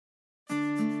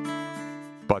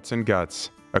Butts and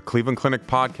Guts, a Cleveland Clinic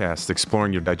podcast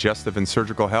exploring your digestive and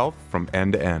surgical health from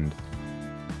end to end.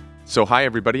 So hi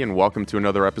everybody and welcome to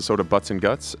another episode of Butts and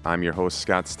Guts. I'm your host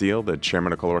Scott Steele, the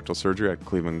chairman of colorectal surgery at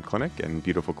Cleveland Clinic in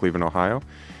beautiful Cleveland, Ohio.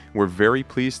 We're very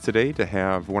pleased today to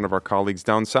have one of our colleagues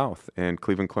down south in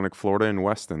Cleveland Clinic, Florida in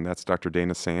Weston. That's Dr.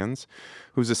 Dana Sands,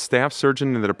 who's a staff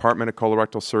surgeon in the Department of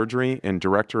Colorectal Surgery and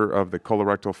director of the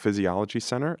Colorectal Physiology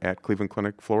Center at Cleveland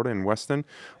Clinic, Florida in Weston.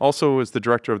 Also is the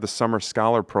director of the Summer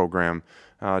Scholar Program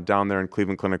down there in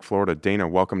Cleveland Clinic, Florida. Dana,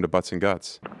 welcome to Butts and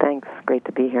Guts. Thanks. Great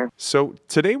to be here. So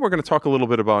today we're going to talk a little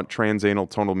bit about transanal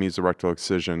tonal mesorectal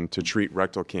excision to treat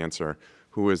rectal cancer,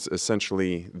 who is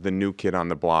essentially the new kid on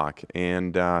the block,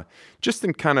 and just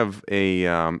in kind of a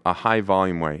high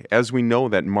volume way. As we know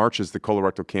that March is the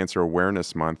Colorectal Cancer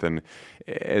Awareness Month, and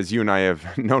as you and I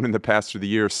have known in the past through the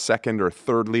year, second or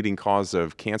third leading cause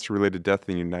of cancer-related death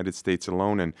in the United States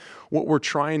alone. And what we're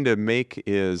trying to make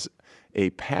is a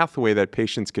pathway that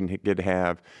patients can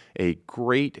have a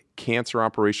great cancer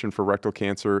operation for rectal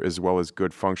cancer as well as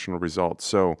good functional results.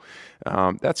 So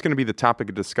that's going to be the topic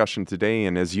of discussion today.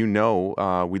 And as you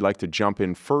know, we'd like to jump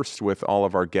in first with all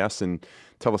of our guests and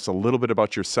tell us a little bit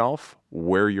about yourself,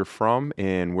 where you're from,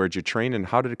 and where'd you train, and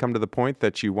how did it come to the point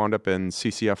that you wound up in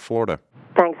CCF, Florida?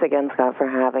 Thanks again, Scott, for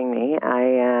having me.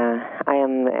 I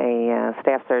am a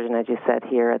staff surgeon, as you said,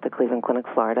 here at the Cleveland Clinic,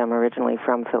 Florida. I'm originally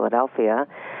from Philadelphia.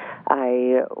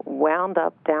 I wound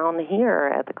up down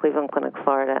here at the Cleveland Clinic,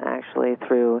 Florida, actually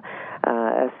through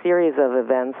a series of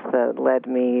events that led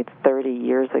me 30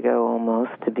 years ago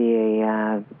almost to be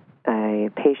a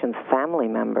patient's family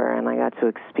member, and I got to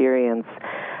experience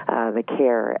the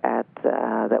care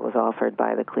that was offered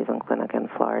by the Cleveland Clinic in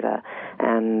Florida,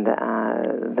 and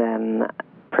then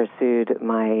pursued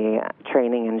my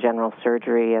training in general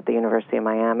surgery at the University of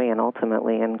Miami and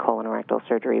ultimately in colorectal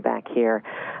surgery back here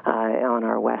on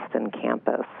our Weston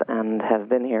campus, and have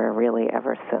been here really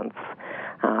ever since,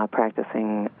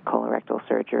 practicing colorectal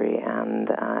surgery and,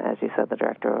 as you said, the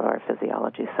director of our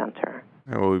physiology center.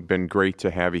 Well, it's been great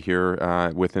to have you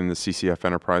here within the CCF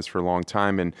enterprise for a long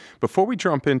time. And before we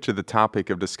jump into the topic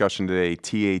of discussion today,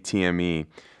 TATME,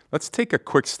 let's take a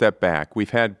quick step back.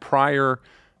 We've had prior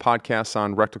podcasts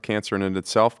on rectal cancer in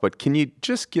itself, but can you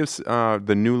just give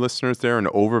the new listeners there an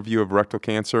overview of rectal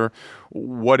cancer?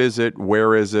 What is it?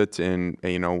 Where is it? And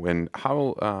and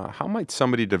how might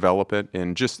somebody develop it?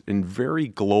 And just in very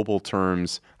global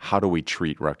terms, how do we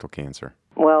treat rectal cancer?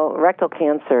 Well, rectal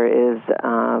cancer is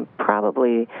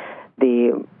probably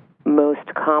the most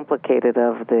complicated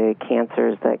of the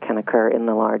cancers that can occur in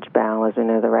the large bowel. As we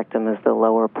know, the rectum is the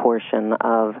lower portion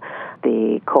of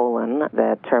the colon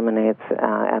that terminates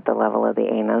at the level of the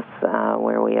anus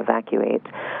where we evacuate.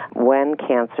 When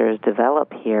cancers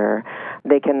develop here,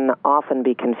 they can often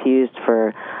be confused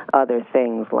for other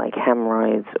things like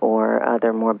hemorrhoids or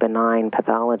other more benign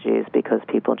pathologies because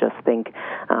people just think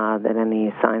that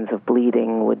any signs of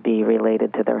bleeding would be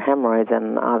related to their hemorrhoids,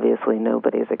 and obviously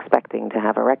nobody's expecting to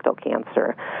have a rectal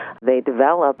cancer. They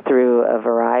develop through a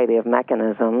variety of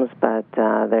mechanisms, but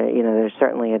there's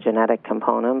certainly a genetic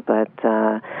component, but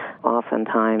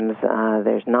oftentimes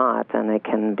there's not, and it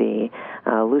can be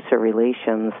looser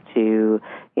relations to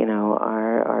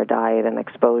our diet and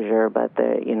exposure, but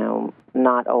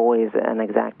not always an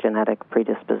exact genetic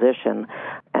predisposition,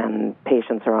 and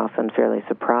patients are often fairly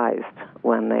surprised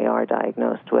when they are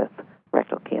diagnosed with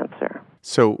rectal cancer.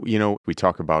 So, we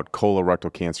talk about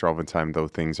colorectal cancer all the time, though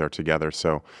things are together.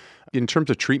 So in terms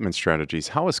of treatment strategies,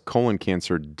 how is colon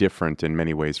cancer different in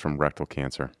many ways from rectal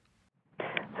cancer?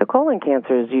 So colon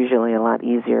cancer is usually a lot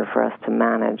easier for us to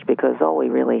manage because all we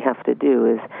really have to do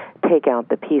is take out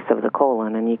the piece of the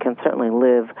colon, and you can certainly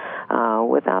live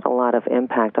without a lot of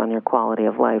impact on your quality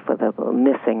of life with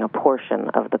missing a portion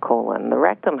of the colon. The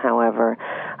rectum, however,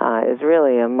 is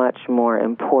really a much more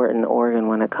important organ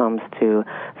when it comes to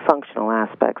functional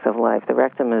aspects of life. The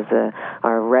rectum is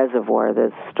our reservoir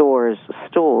that stores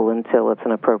stool until it's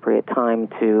an appropriate time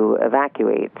to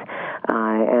evacuate.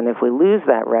 And if we lose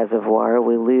that reservoir,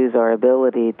 we lose our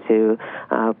ability to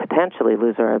potentially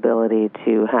lose our ability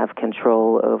to have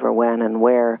control over when and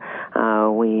where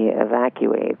we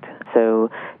evacuate. So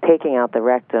taking out the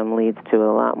rectum leads to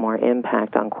a lot more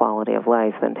impact on quality of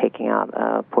life than taking out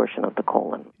a portion of the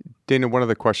colon. Dana, one of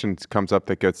the questions comes up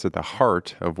that gets at the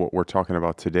heart of what we're talking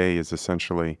about today is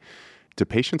essentially, do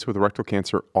patients with rectal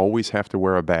cancer always have to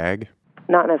wear a bag?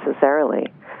 Not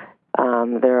necessarily.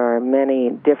 There are many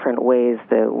different ways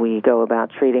that we go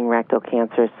about treating rectal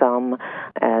cancer, some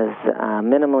as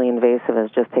minimally invasive as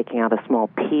just taking out a small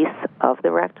piece of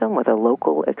the rectum with a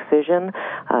local excision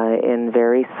in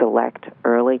very select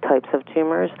early types of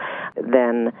tumors.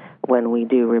 Then when we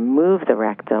do remove the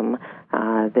rectum,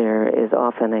 there is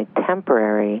often a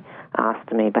temporary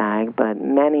ostomy bag, but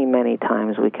many, many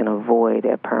times we can avoid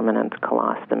a permanent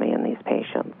colostomy in these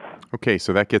patients. Okay,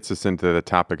 so that gets us into the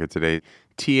topic of today,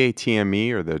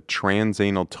 TATME, or the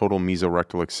transanal total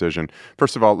mesorectal excision.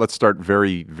 First of all, let's start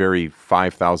very, very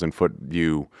 5,000-foot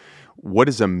view. What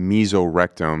is a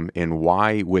mesorectum, and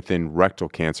why within rectal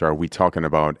cancer are we talking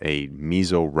about a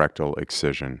mesorectal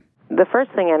excision? The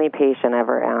first thing any patient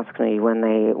ever asks me when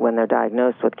they're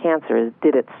diagnosed with cancer is,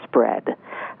 did it spread?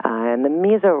 And the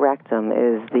mesorectum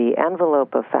is the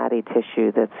envelope of fatty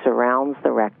tissue that surrounds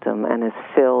the rectum and is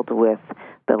filled with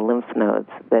the lymph nodes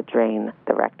that drain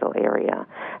the rectal area.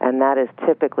 And that is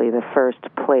typically the first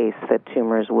place that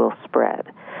tumors will spread.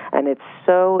 And it's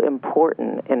so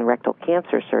important in rectal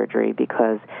cancer surgery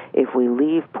because if we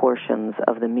leave portions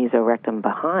of the mesorectum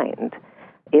behind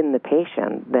in the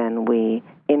patient, then we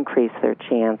increase their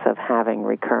chance of having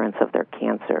recurrence of their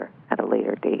cancer at a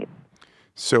later date.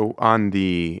 So on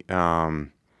the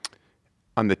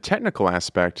technical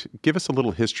aspect, give us a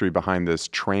little history behind this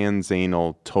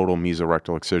transanal total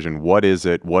mesorectal excision. What is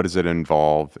it? What does it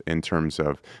involve in terms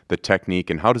of the technique,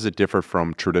 and how does it differ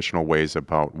from traditional ways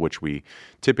about which we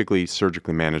typically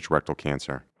surgically manage rectal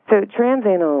cancer? So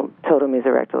transanal total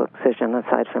mesorectal excision,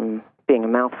 aside from being a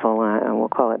mouthful, and we'll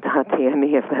call it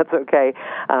TME if that's okay.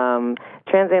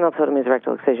 Transanal total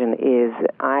mesorectal excision is,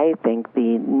 I think,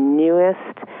 the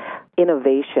newest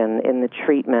innovation in the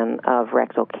treatment of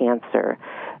rectal cancer.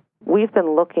 We've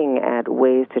been looking at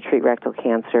ways to treat rectal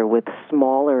cancer with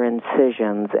smaller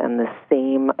incisions and the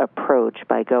same approach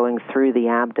by going through the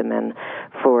abdomen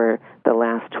for the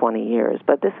last 20 years.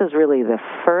 But this is really the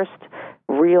first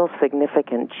real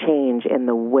significant change in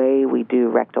the way we do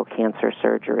rectal cancer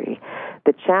surgery.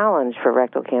 The challenge for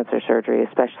rectal cancer surgery,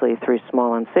 especially through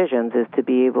small incisions, is to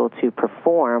be able to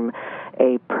perform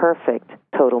a perfect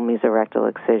total mesorectal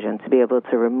excision, to be able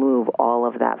to remove all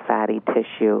of that fatty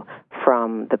tissue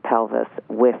from the pelvis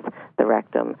with the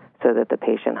rectum so that the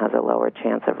patient has a lower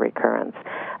chance of recurrence.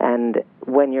 And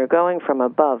when you're going from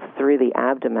above through the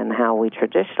abdomen, how we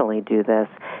traditionally do this,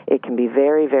 it can be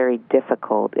very, very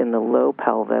difficult in the low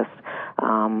pelvis.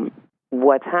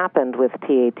 What's happened with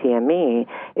TATME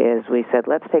is we said,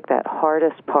 let's take that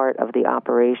hardest part of the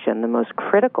operation, the most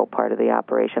critical part of the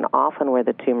operation, often where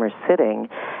the tumor's sitting,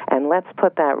 and let's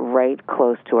put that right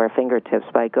close to our fingertips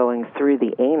by going through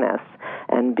the anus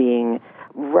and being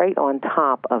right on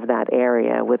top of that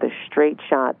area with a straight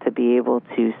shot to be able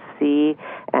to see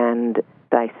and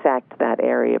dissect that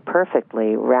area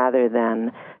perfectly rather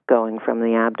than going from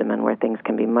the abdomen where things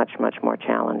can be much, much more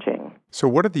challenging. So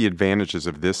what are the advantages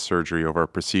of this surgery over a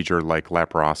procedure like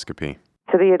laparoscopy?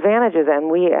 So the advantages,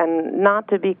 and not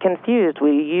to be confused,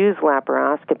 we use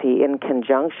laparoscopy in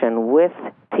conjunction with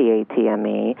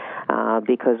TATME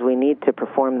because we need to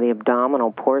perform the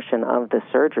abdominal portion of the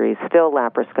surgery, still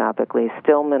laparoscopically,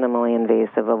 still minimally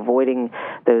invasive, avoiding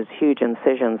those huge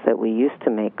incisions that we used to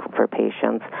make for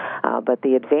patients. But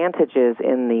the advantages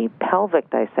in the pelvic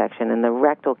dissection, in the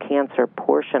rectal cancer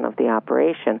portion of the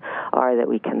operation, are that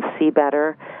we can see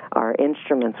better, our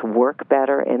instruments work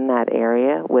better in that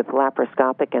area. With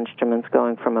laparoscopic instruments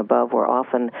going from above, we're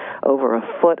often over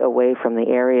a foot away from the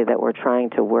area that we're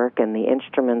trying to work, and the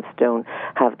instruments don't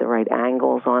have the right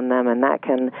angles on them, and that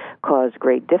can cause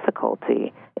great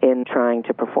difficulty in trying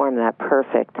to perform that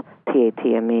perfect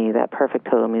TATME, that perfect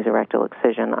total mesorectal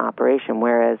excision operation.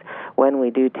 Whereas when we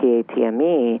do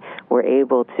TATME, we're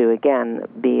able to, again,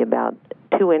 be about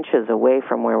 2 inches away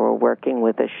from where we're working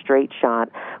with a straight shot,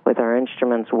 with our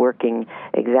instruments working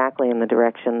exactly in the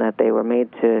direction that they were made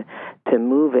to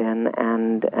move in,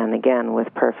 and again,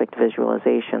 with perfect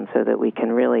visualization so that we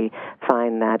can really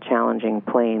find that challenging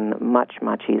plane much,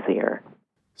 much easier.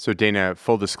 So Dana,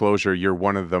 full disclosure, you're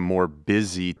one of the more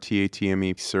busy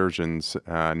TATME surgeons,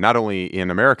 not only in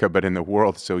America, but in the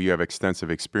world, so you have extensive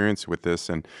experience with this.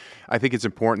 And I think it's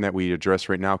important that we address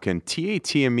right now, can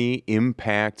TATME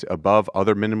impact above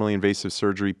other minimally invasive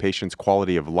surgery patients'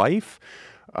 quality of life?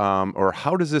 Or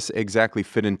how does this exactly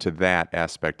fit into that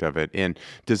aspect of it? And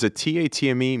does a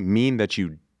TATME mean that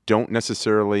you don't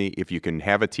necessarily, if you can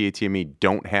have a TATME,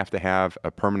 don't have to have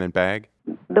a permanent bag?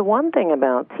 The one thing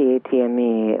about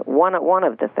TATME, one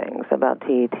of the things about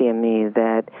TATME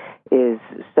that is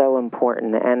so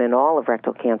important, and in all of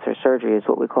rectal cancer surgery is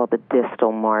what we call the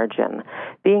distal margin.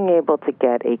 Being able to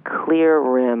get a clear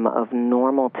rim of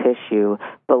normal tissue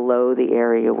below the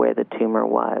area where the tumor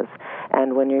was.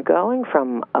 And when you're going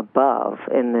from above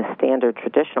in the standard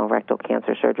traditional rectal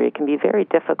cancer surgery, it can be very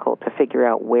difficult to figure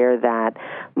out where that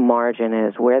margin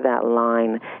is, where that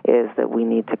line is that we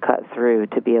need to cut through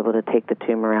to be able to take the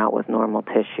tumor out with normal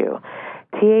tissue.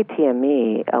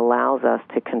 TATME allows us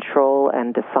to control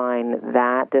and define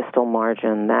that distal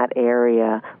margin, that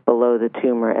area below the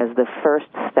tumor, as the first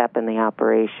step in the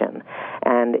operation.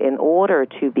 And in order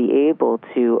to be able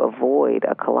to avoid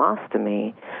a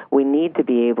colostomy, we need to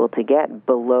be able to get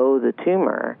below the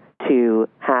tumor to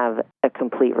have a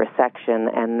complete resection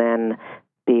and then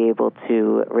be able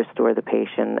to restore the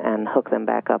patient and hook them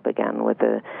back up again with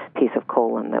a piece of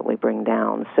colon that we bring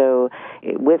down. So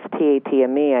with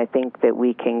TATME, I think that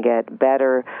we can get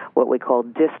better, what we call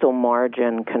distal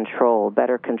margin control,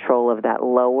 better control of that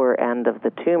lower end of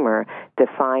the tumor,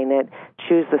 define it,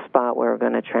 choose the spot where we're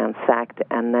going to transect,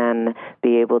 and then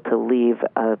be able to leave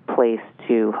a place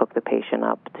to hook the patient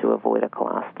up to avoid a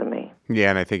colostomy. Yeah,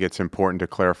 and I think it's important to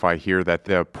clarify here that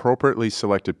the appropriately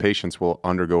selected patients will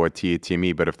undergo a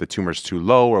TATME, but if the tumor's too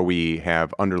low or we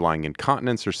have underlying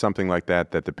incontinence or something like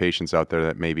that, that the patients out there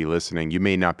that may be listening, you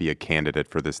may not be a candidate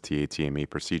for this TATME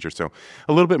procedure. So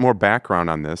a little bit more background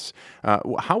on this.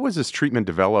 How was this treatment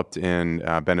developed and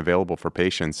been available for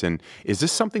patients? And is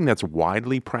this something that's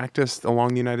widely practiced along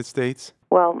the United States?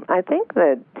 Well, I think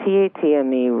that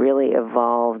TATME really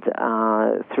evolved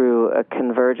through a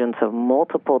convergence of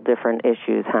multiple different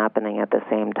issues happening at the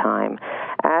same time.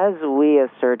 As we as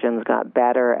surgeons got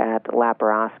better at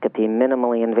laparoscopy,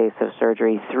 minimally invasive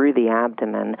surgery through the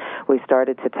abdomen, we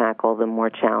started to tackle the more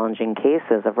challenging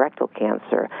cases of rectal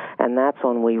cancer. And that's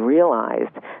when we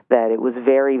realized that it was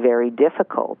very, very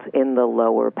difficult in the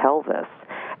lower pelvis.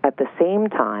 At the same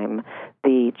time,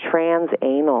 the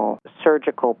transanal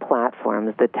surgical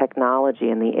platforms, the technology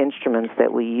and the instruments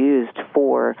that we used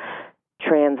for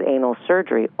transanal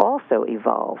surgery also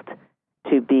evolved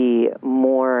to be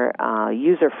more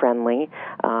user-friendly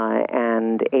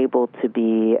and able to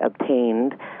be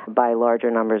obtained by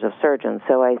larger numbers of surgeons.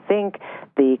 So I think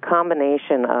the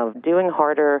combination of doing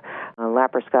harder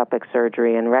laparoscopic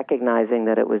surgery and recognizing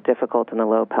that it was difficult in the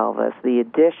low pelvis, the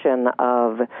addition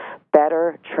of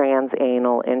better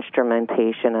transanal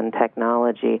instrumentation and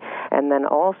technology, and then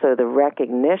also the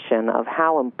recognition of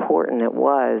how important it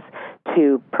was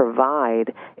to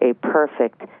provide a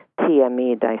perfect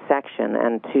TME dissection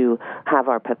and to have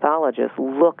our pathologists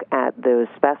look at those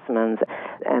specimens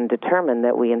and determine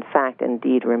that we in fact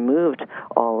indeed removed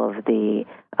all of the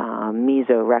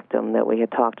mesorectum that we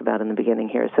had talked about in the beginning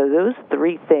here. So those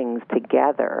three things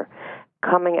together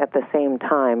coming at the same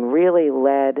time really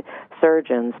led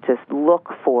surgeons to look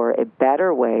for a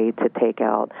better way to take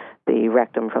out the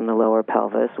rectum from the lower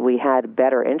pelvis. We had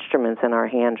better instruments in our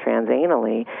hand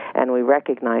transanally, and we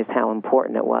recognized how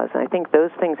important it was. And I think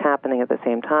those things happening at the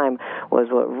same time was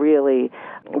what really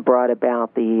brought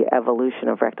about the evolution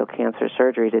of rectal cancer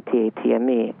surgery to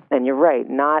TATME. And you're right,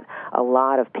 not a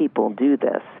lot of people do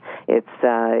this.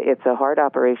 It's a heart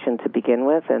operation to begin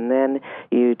with, and then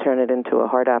you turn it into a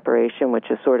heart operation, which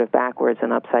is sort of backwards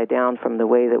and upside down from the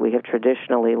way that we have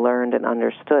traditionally learned and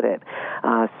understood it.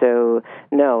 So,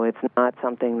 no, it's not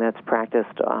something that's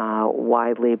practiced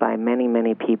widely by many,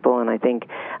 many people, and I think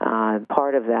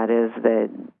part of that is that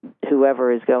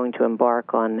whoever is going to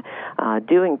embark on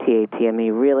doing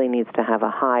TATME really needs to have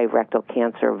a high rectal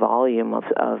cancer volume of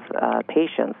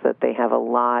patients, that they have a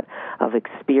lot of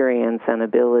experience and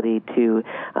ability to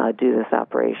do this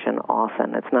operation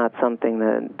often. It's not something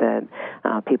that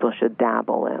people should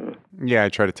dabble in. Yeah, I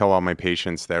try to tell all my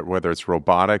patients that whether it's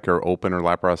robotic or open or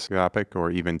laparoscopic or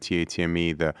even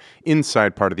TATME, the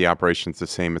inside part of the operation is the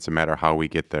same. It's a matter of how we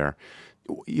get there.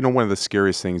 You know, one of the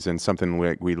scariest things and something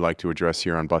we'd like to address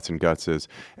here on Butts and Guts is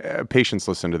patients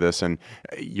listen to this and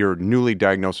you're newly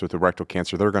diagnosed with a rectal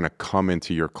cancer. They're going to come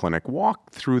into your clinic.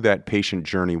 Walk through that patient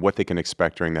journey, what they can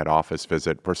expect during that office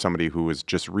visit for somebody who has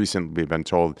just recently been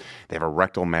told they have a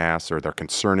rectal mass or they're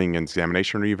concerning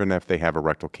examination, or even if they have a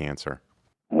rectal cancer.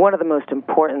 One of the most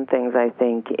important things, I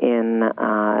think, in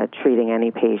treating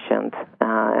any patient,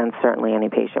 and certainly any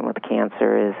patient with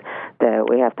cancer, is that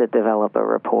we have to develop a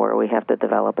rapport. We have to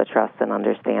develop a trust and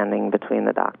understanding between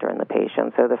the doctor and the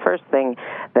patient. So the first thing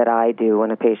that I do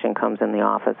when a patient comes in the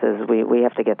office is we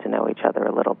have to get to know each other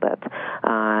a little bit.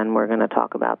 And we're going to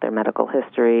talk about their medical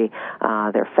history,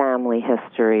 their family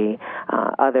history,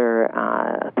 other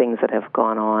things that have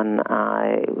gone on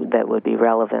that would be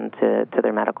relevant to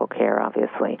their medical care,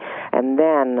 obviously. And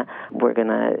then we're going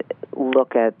to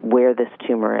look at where this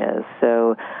tumor is.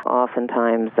 So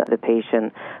oftentimes the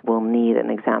patient will need an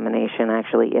examination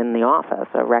actually in the office,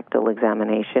 a rectal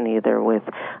examination, either with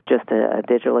just a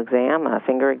digital exam, a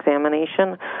finger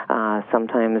examination.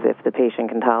 Sometimes if the patient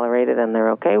can tolerate it and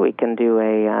they're okay, we can do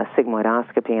a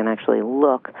sigmoidoscopy and actually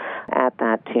look at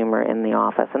that tumor in the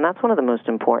office. And that's one of the most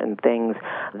important things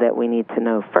that we need to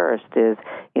know first is,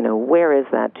 where is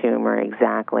that tumor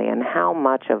exactly, and how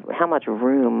much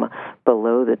room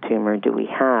below the tumor do we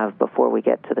have before we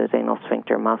get to those anal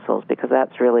sphincter muscles, because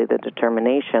that's really the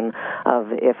determination of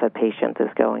if a patient is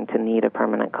going to need a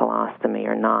permanent colostomy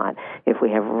or not, if we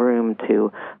have room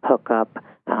to hook up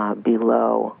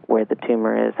below where the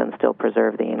tumor is and still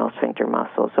preserve the anal sphincter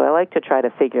muscle. So I like to try to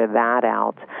figure that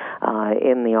out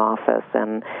in the office.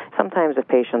 And sometimes if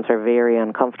patients are very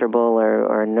uncomfortable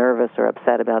or nervous or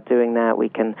upset about doing that, we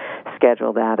can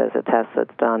schedule that as a test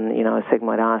that's done, a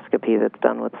sigmoidoscopy that's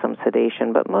done with some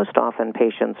sedation. But most often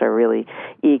patients are really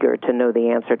eager to know the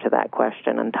answer to that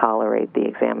question and tolerate the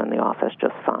exam in the office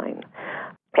just fine.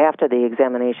 After the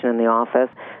examination in the office,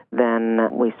 then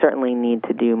we certainly need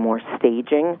to do more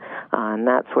staging, and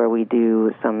that's where we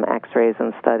do some x-rays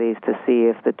and studies to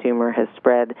see if the tumor has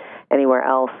spread anywhere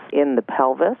else in the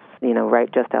pelvis,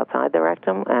 right just outside the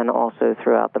rectum, and also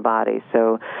throughout the body.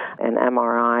 So an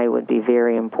MRI would be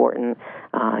very important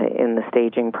in the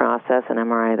staging process, an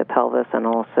MRI of the pelvis, and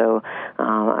also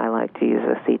I like to use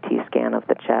a CT scan of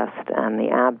the chest and the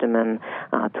abdomen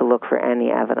to look for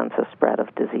any evidence of spread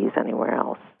of disease anywhere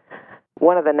else.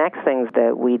 One of the next things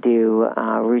that we do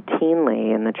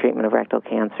routinely in the treatment of rectal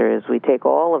cancer is we take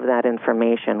all of that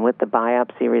information with the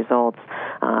biopsy results,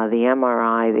 the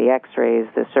MRI, the x-rays,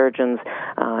 the surgeon's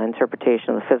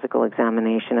interpretation of the physical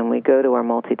examination, and we go to our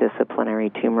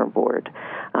multidisciplinary tumor board,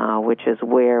 which is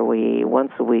where we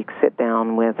once a week sit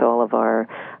down with all of our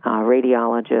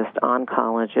radiologists,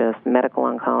 oncologists, medical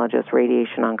oncologists,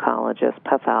 radiation oncologists,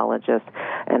 pathologists,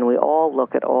 and we all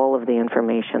look at all of the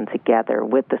information together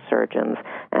with the surgeons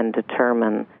and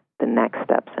determine the next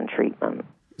steps in treatment.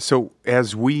 So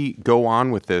as we go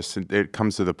on with this, it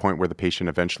comes to the point where the patient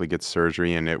eventually gets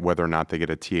surgery and whether or not they get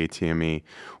a TATME.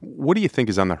 What do you think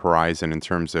is on the horizon in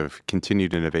terms of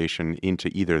continued innovation into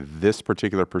either this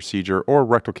particular procedure or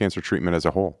rectal cancer treatment as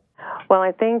a whole? Well,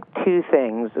 I think two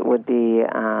things would be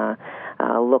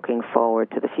looking forward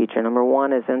to the future. Number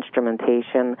one is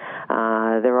instrumentation.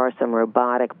 There are some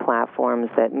robotic platforms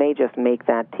that may just make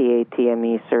that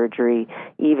TATME surgery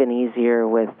even easier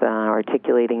with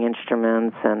articulating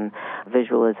instruments and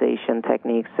visualization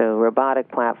techniques. So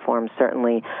robotic platforms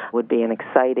certainly would be an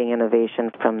exciting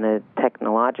innovation from the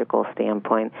technological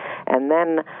standpoint. And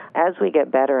then as we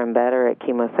get better and better at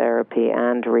chemotherapy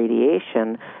and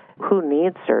radiation, who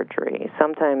needs surgery?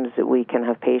 Sometimes we can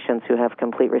have patients who have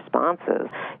complete responses,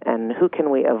 and who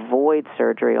can we avoid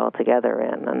surgery altogether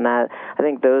in? And that, I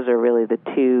think those are really the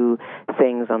two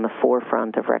things on the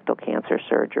forefront of rectal cancer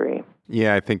surgery.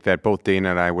 Yeah, I think that both Dana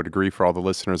and I would agree. For all the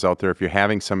listeners out there, if you're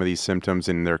having some of these symptoms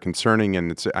and they're concerning,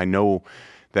 and I know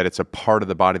that it's a part of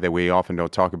the body that we often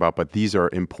don't talk about, but these are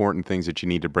important things that you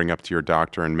need to bring up to your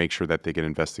doctor and make sure that they get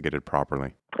investigated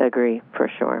properly. Agree, for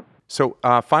sure. So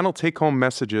final take-home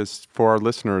messages for our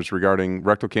listeners regarding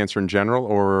rectal cancer in general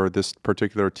or this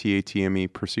particular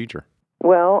TATME procedure?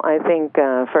 Well, I think,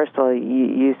 first of all,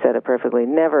 you said it perfectly.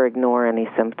 Never ignore any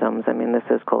symptoms. I mean, this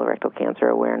is Colorectal Cancer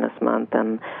Awareness Month,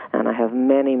 and I have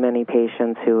many, many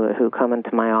patients who come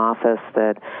into my office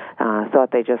that thought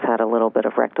they just had a little bit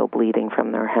of rectal bleeding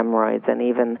from their hemorrhoids, and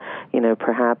even,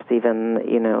 perhaps even,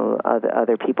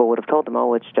 other people would have told them,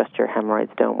 oh, it's just your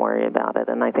hemorrhoids, don't worry about it.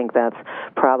 And I think that's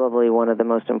probably one of the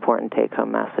most important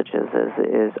take-home messages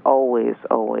is always,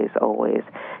 always, always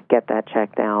get that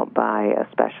checked out by a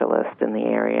specialist in the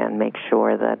area and make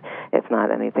sure that it's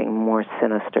not anything more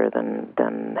sinister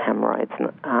than hemorrhoids,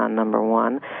 number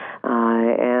one.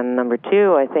 And number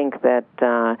two, I think that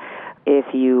if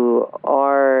you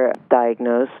are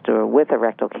diagnosed or with a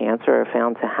rectal cancer or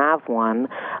found to have one,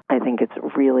 I think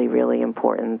it's really, really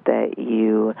important that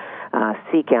you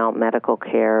seek out medical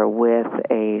care with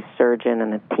a surgeon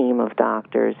and a team of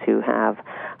doctors who have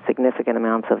significant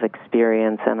amounts of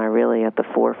experience and are really at the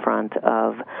forefront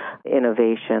of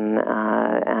innovation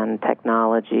and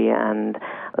technology and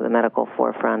the medical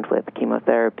forefront with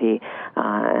chemotherapy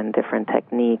and different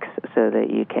techniques so that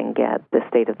you can get the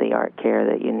state-of-the-art care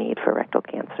that you need for rectal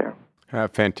cancer.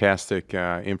 Fantastic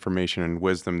information and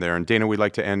wisdom there. And Dana, we'd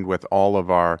like to end with all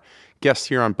of our guests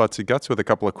here on Butts and Guts with a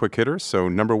couple of quick hitters. So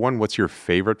number one, what's your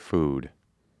favorite food?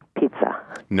 Pizza.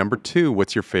 Number two,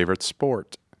 what's your favorite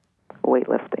sport?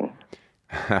 Weightlifting.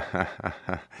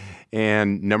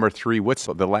 And number three, what's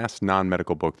the last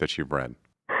non-medical book that you've read?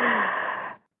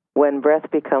 When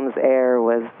Breath Becomes Air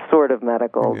was sort of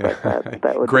medical, but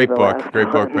that would great be the book, last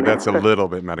great book, one. but that's a little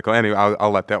bit medical. Anyway,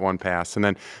 I'll let that one pass. And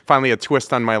then finally, a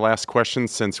twist on my last question,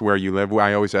 since where you live,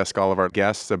 I always ask all of our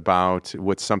guests about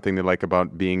what's something they like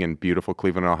about being in beautiful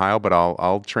Cleveland, Ohio, but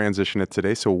I'll transition it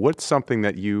today. So what's something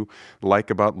that you like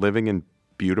about living in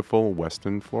beautiful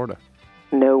Weston, Florida?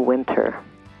 No winter.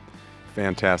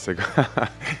 Fantastic.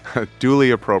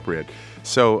 Duly appropriate.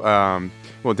 So,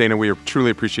 well, Dana, we truly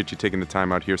appreciate you taking the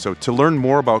time out here. So to learn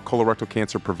more about colorectal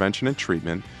cancer prevention and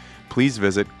treatment, please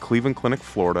visit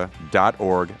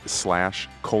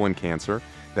clevelandclinicflorida.org/colon cancer.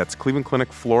 That's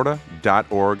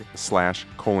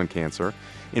clevelandclinicflorida.org/colon cancer.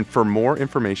 And for more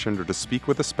information or to speak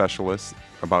with a specialist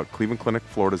about Cleveland Clinic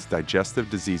Florida's Digestive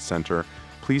Disease Center,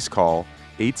 please call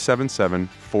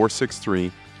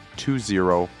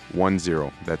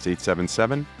 877-463-2010. That's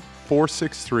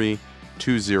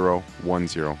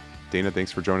 877-463-2010. Dana,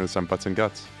 thanks for joining us on Butts and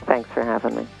Guts. Thanks for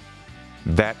having me.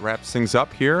 That wraps things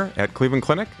up here at Cleveland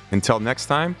Clinic. Until next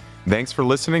time, thanks for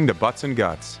listening to Butts and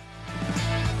Guts.